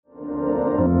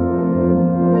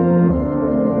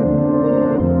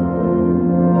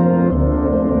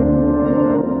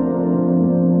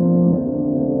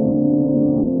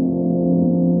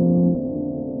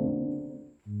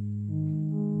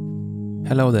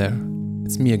Hello there,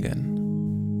 it's me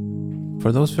again.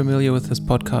 For those familiar with this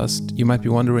podcast, you might be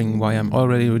wondering why I'm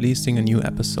already releasing a new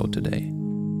episode today.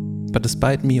 But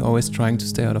despite me always trying to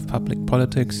stay out of public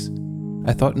politics,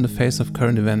 I thought in the face of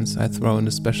current events I'd throw in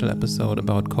a special episode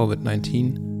about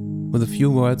COVID-19 with a few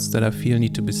words that I feel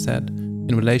need to be said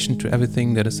in relation to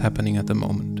everything that is happening at the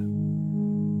moment.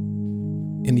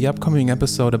 In the upcoming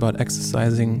episode about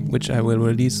exercising, which I will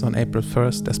release on April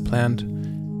 1st as planned,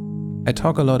 I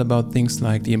talk a lot about things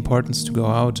like the importance to go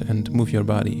out and move your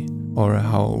body, or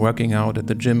how working out at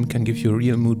the gym can give you a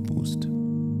real mood boost.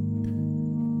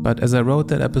 But as I wrote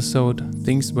that episode,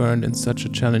 things weren't in such a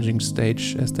challenging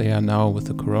stage as they are now, with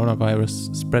the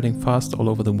coronavirus spreading fast all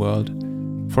over the world,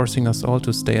 forcing us all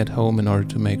to stay at home in order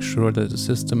to make sure that the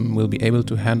system will be able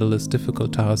to handle this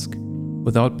difficult task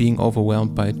without being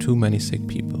overwhelmed by too many sick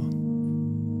people.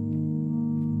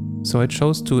 So I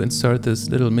chose to insert this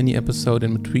little mini episode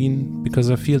in between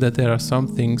because I feel that there are some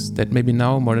things that maybe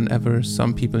now more than ever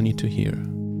some people need to hear.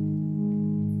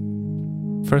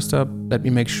 First up, let me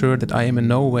make sure that I am in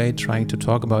no way trying to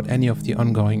talk about any of the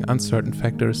ongoing uncertain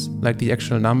factors like the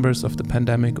actual numbers of the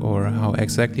pandemic or how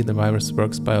exactly the virus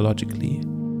works biologically.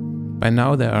 By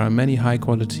now there are many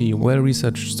high-quality,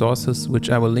 well-researched sources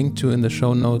which I will link to in the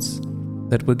show notes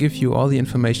that will give you all the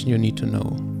information you need to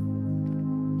know.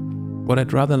 What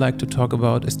I'd rather like to talk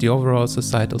about is the overall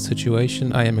societal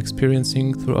situation I am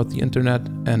experiencing throughout the internet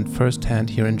and firsthand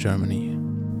here in Germany.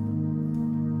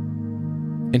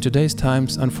 In today's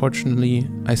times, unfortunately,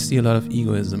 I see a lot of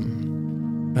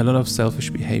egoism, a lot of selfish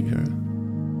behavior,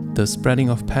 the spreading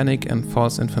of panic and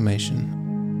false information.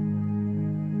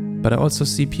 But I also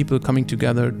see people coming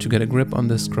together to get a grip on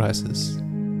this crisis.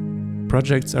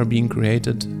 Projects are being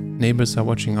created, neighbors are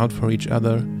watching out for each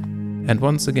other, and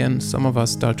once again, some of us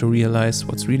start to realize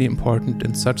what's really important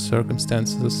in such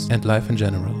circumstances and life in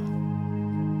general.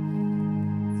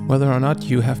 Whether or not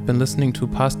you have been listening to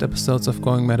past episodes of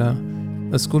Going Meta,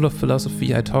 a school of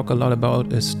philosophy I talk a lot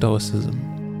about is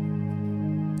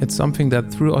Stoicism. It's something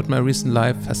that throughout my recent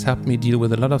life has helped me deal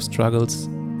with a lot of struggles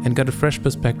and get a fresh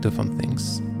perspective on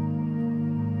things.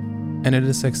 And it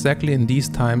is exactly in these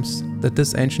times that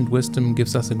this ancient wisdom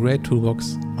gives us a great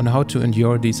toolbox on how to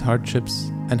endure these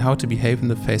hardships and how to behave in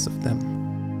the face of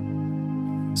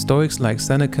them. Stoics like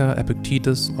Seneca,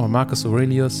 Epictetus, or Marcus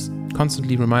Aurelius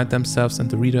constantly remind themselves and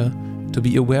the reader to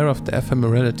be aware of the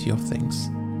ephemerality of things,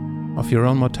 of your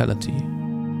own mortality.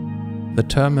 The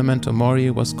term memento mori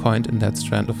was coined in that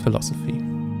strand of philosophy.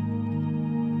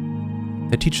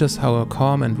 They teach us how a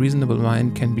calm and reasonable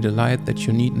mind can be the light that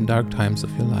you need in dark times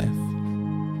of your life.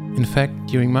 In fact,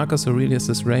 during Marcus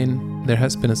Aurelius' reign, there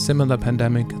has been a similar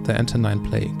pandemic, the Antonine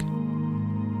Plague.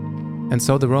 And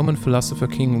so the Roman philosopher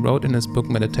king wrote in his book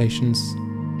Meditations,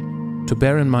 to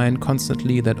bear in mind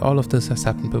constantly that all of this has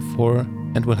happened before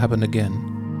and will happen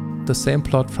again. The same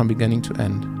plot from beginning to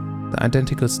end, the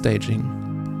identical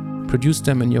staging. Produce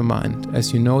them in your mind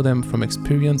as you know them from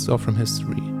experience or from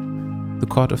history. The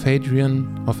court of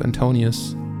Hadrian, of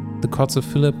Antonius, the courts of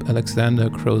Philip, Alexander,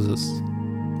 Croesus,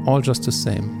 all just the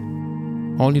same.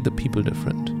 Only the people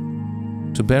different.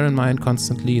 To bear in mind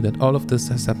constantly that all of this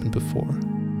has happened before.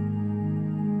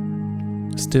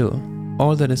 Still,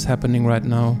 all that is happening right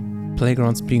now,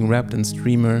 playgrounds being wrapped in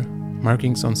streamer,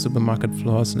 markings on supermarket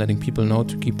floors letting people know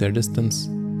to keep their distance,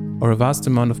 or a vast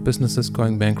amount of businesses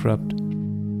going bankrupt,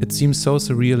 it seems so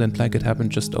surreal and like it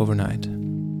happened just overnight.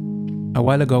 A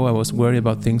while ago I was worried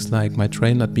about things like my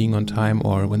train not being on time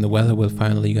or when the weather will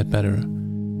finally get better.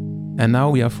 And now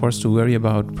we are forced to worry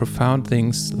about profound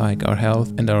things like our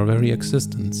health and our very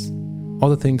existence, all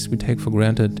the things we take for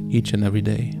granted each and every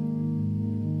day.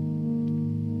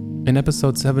 In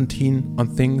episode 17 on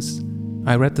Things,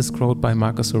 I read this quote by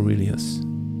Marcus Aurelius.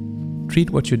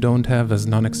 Treat what you don't have as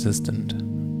non-existent.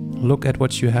 Look at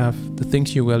what you have, the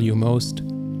things you value most,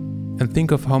 and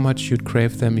think of how much you'd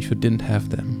crave them if you didn't have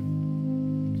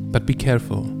them. But be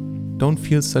careful, don't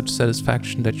feel such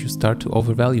satisfaction that you start to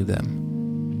overvalue them,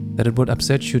 that it would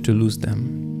upset you to lose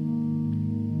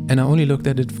them. And I only looked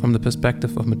at it from the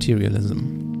perspective of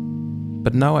materialism.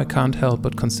 But now I can't help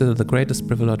but consider the greatest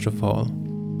privilege of all,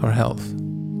 our health.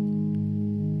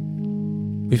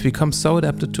 We've become so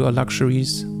adapted to our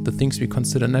luxuries, the things we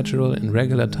consider natural in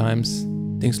regular times,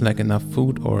 things like enough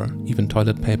food or even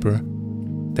toilet paper,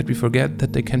 that we forget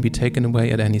that they can be taken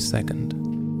away at any second.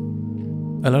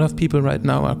 A lot of people right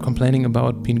now are complaining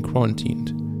about being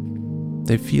quarantined.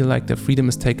 They feel like their freedom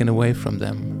is taken away from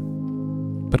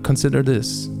them. But consider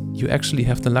this, you actually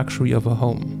have the luxury of a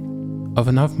home, of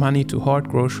enough money to hoard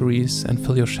groceries and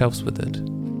fill your shelves with it.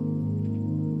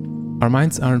 Our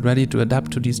minds aren't ready to adapt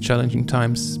to these challenging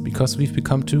times because we've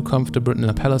become too comfortable in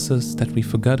our palaces that we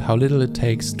forgot how little it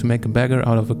takes to make a beggar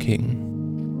out of a king.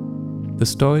 The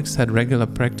Stoics had regular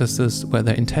practices where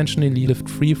they intentionally lived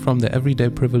free from their everyday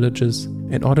privileges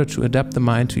in order to adapt the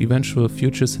mind to eventual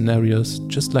future scenarios,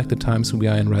 just like the times we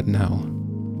are in right now.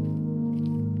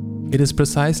 It is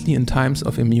precisely in times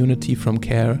of immunity from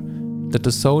care that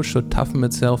the soul should toughen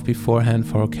itself beforehand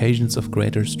for occasions of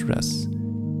greater stress.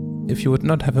 If you would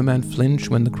not have a man flinch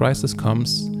when the crisis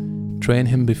comes, train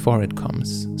him before it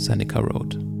comes, Seneca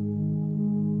wrote.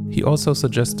 He also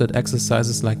suggested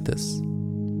exercises like this.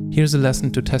 Here's a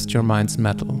lesson to test your mind's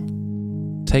mettle.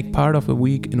 Take part of a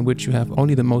week in which you have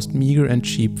only the most meager and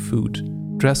cheap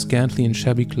food, dress scantily in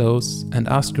shabby clothes, and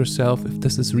ask yourself if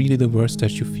this is really the worst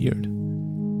that you feared.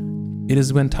 It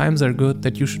is when times are good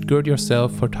that you should gird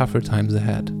yourself for tougher times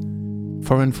ahead.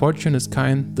 For when fortune is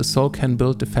kind, the soul can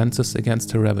build defenses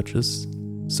against her ravages.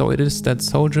 So it is that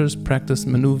soldiers practice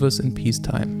maneuvers in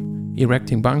peacetime,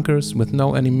 erecting bunkers with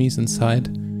no enemies in sight,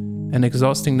 and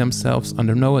exhausting themselves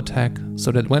under no attack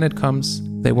so that when it comes,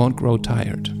 they won't grow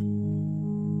tired.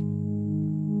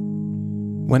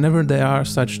 Whenever there are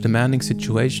such demanding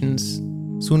situations,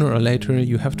 sooner or later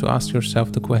you have to ask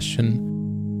yourself the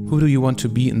question, who do you want to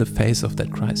be in the face of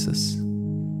that crisis?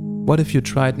 What if you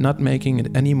tried not making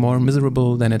it any more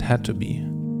miserable than it had to be?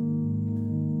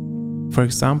 For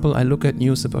example, I look at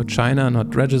news about China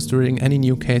not registering any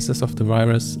new cases of the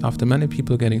virus after many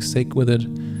people getting sick with it,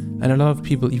 and a lot of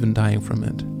people even dying from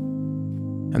it.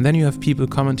 And then you have people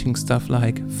commenting stuff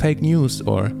like fake news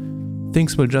or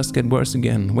things will just get worse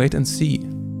again, wait and see.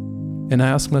 And I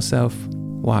ask myself,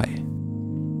 why?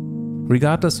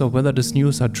 Regardless of whether these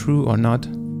news are true or not,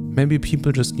 maybe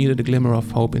people just needed a glimmer of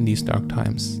hope in these dark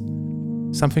times.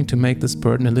 Something to make this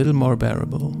burden a little more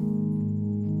bearable.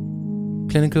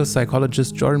 Clinical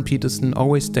psychologist Jordan Peterson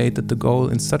always stated that the goal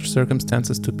in such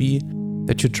circumstances to be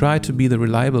that you try to be the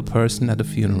reliable person at a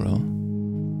funeral.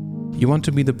 You want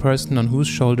to be the person on whose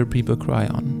shoulder people cry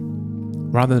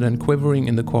on, rather than quivering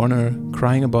in the corner,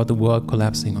 crying about the world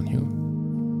collapsing on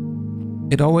you.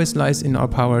 It always lies in our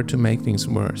power to make things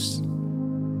worse.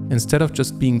 Instead of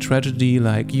just being tragedy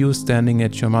like you standing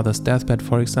at your mother's deathbed,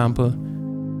 for example,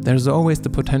 there's always the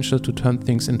potential to turn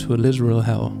things into a literal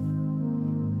hell.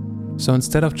 So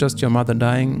instead of just your mother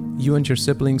dying, you and your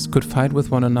siblings could fight with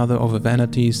one another over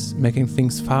vanities, making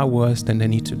things far worse than they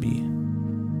need to be.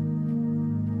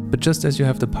 But just as you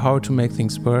have the power to make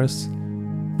things worse,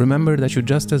 remember that you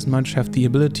just as much have the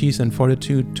abilities and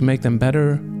fortitude to make them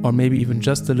better, or maybe even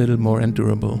just a little more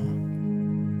endurable.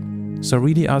 So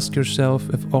really ask yourself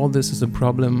if all this is a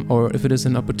problem or if it is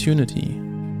an opportunity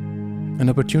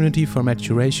for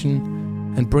maturation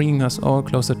and bringing us all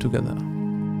closer together.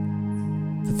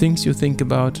 The things you think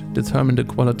about determine the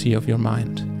quality of your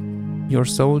mind. Your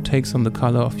soul takes on the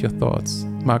color of your thoughts,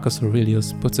 Marcus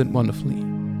Aurelius puts it wonderfully.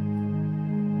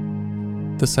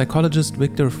 The psychologist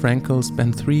Viktor Frankl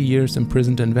spent 3 years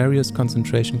imprisoned in various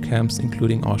concentration camps,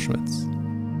 including Auschwitz.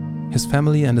 His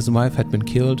family and his wife had been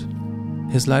killed,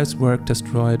 his life's work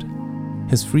destroyed,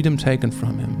 his freedom taken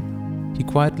from him. He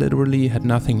quite literally had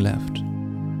nothing left.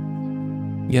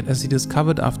 Yet as he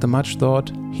discovered after much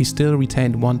thought, he still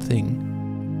retained one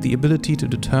thing: the ability to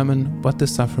determine what the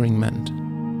suffering meant.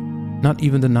 Not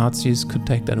even the Nazis could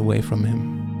take that away from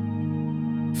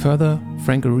him. Further,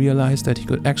 Frankl realized that he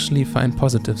could actually find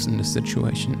positives in this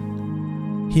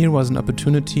situation. Here was an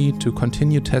opportunity to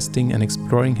continue testing and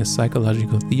exploring his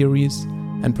psychological theories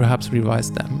and perhaps revise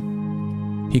them.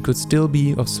 He could still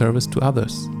be of service to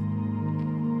others.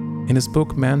 In his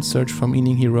book Man's Search for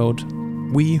Meaning, he wrote,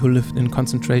 "We who lived in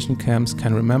concentration camps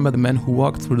can remember the men who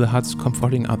walked through the huts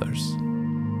comforting others,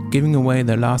 giving away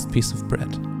their last piece of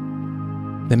bread.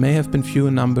 They may have been few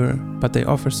in number, but they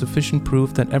offer sufficient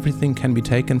proof that everything can be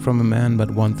taken from a man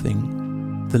but one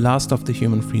thing, the last of the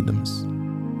human freedoms,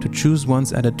 to choose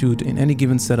one's attitude in any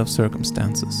given set of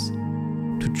circumstances,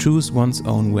 to choose one's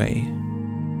own way."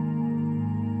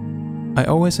 I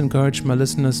always encourage my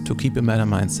listeners to keep a meta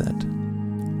mindset,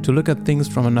 to look at things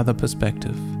from another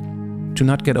perspective, to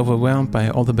not get overwhelmed by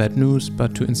all the bad news,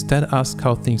 but to instead ask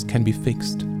how things can be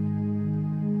fixed.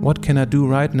 What can I do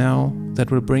right now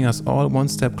that will bring us all one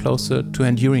step closer to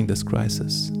enduring this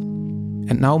crisis?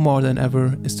 And now more than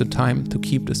ever is the time to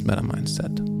keep this meta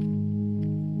mindset.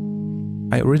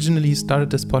 I originally started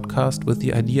this podcast with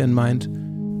the idea in mind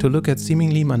to look at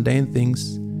seemingly mundane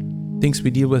things we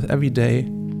deal with every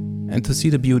day, and to see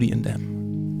the beauty in them.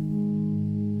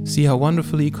 See how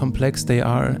wonderfully complex they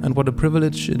are and what a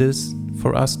privilege it is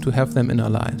for us to have them in our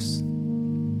lives.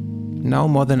 Now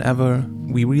more than ever,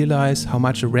 we realize how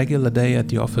much a regular day at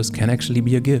the office can actually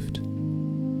be a gift.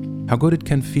 how good it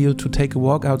can feel to take a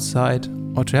walk outside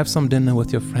or to have some dinner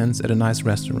with your friends at a nice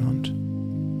restaurant.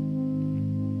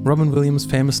 Robin Williams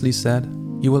famously said,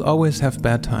 "You will always have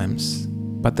bad times,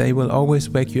 but they will always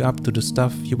wake you up to the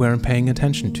stuff you weren't paying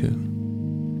attention to."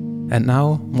 And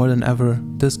now, more than ever,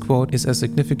 this quote is as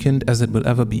significant as it will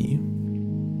ever be.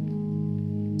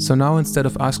 So now, instead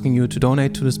of asking you to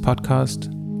donate to this podcast,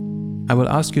 I will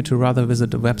ask you to rather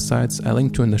visit the websites I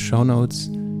linked to in the show notes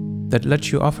that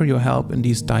let you offer your help in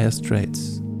these dire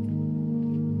straits.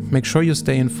 Make sure you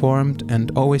stay informed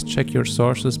and always check your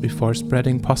sources before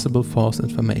spreading possible false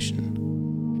information.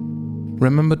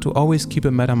 Remember to always keep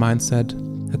a meta mindset,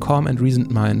 a calm and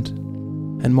reasoned mind,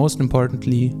 and most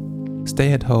importantly,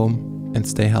 stay at home and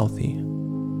stay healthy.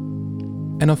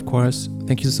 And of course,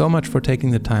 thank you so much for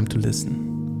taking the time to listen.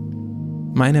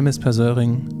 My name is Per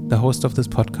Söring, the host of this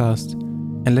podcast,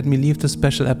 and let me leave this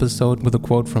special episode with a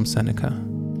quote from Seneca.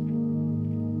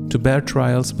 "To bear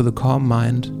trials with a calm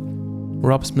mind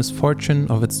robs misfortune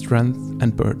of its strength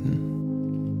and burden."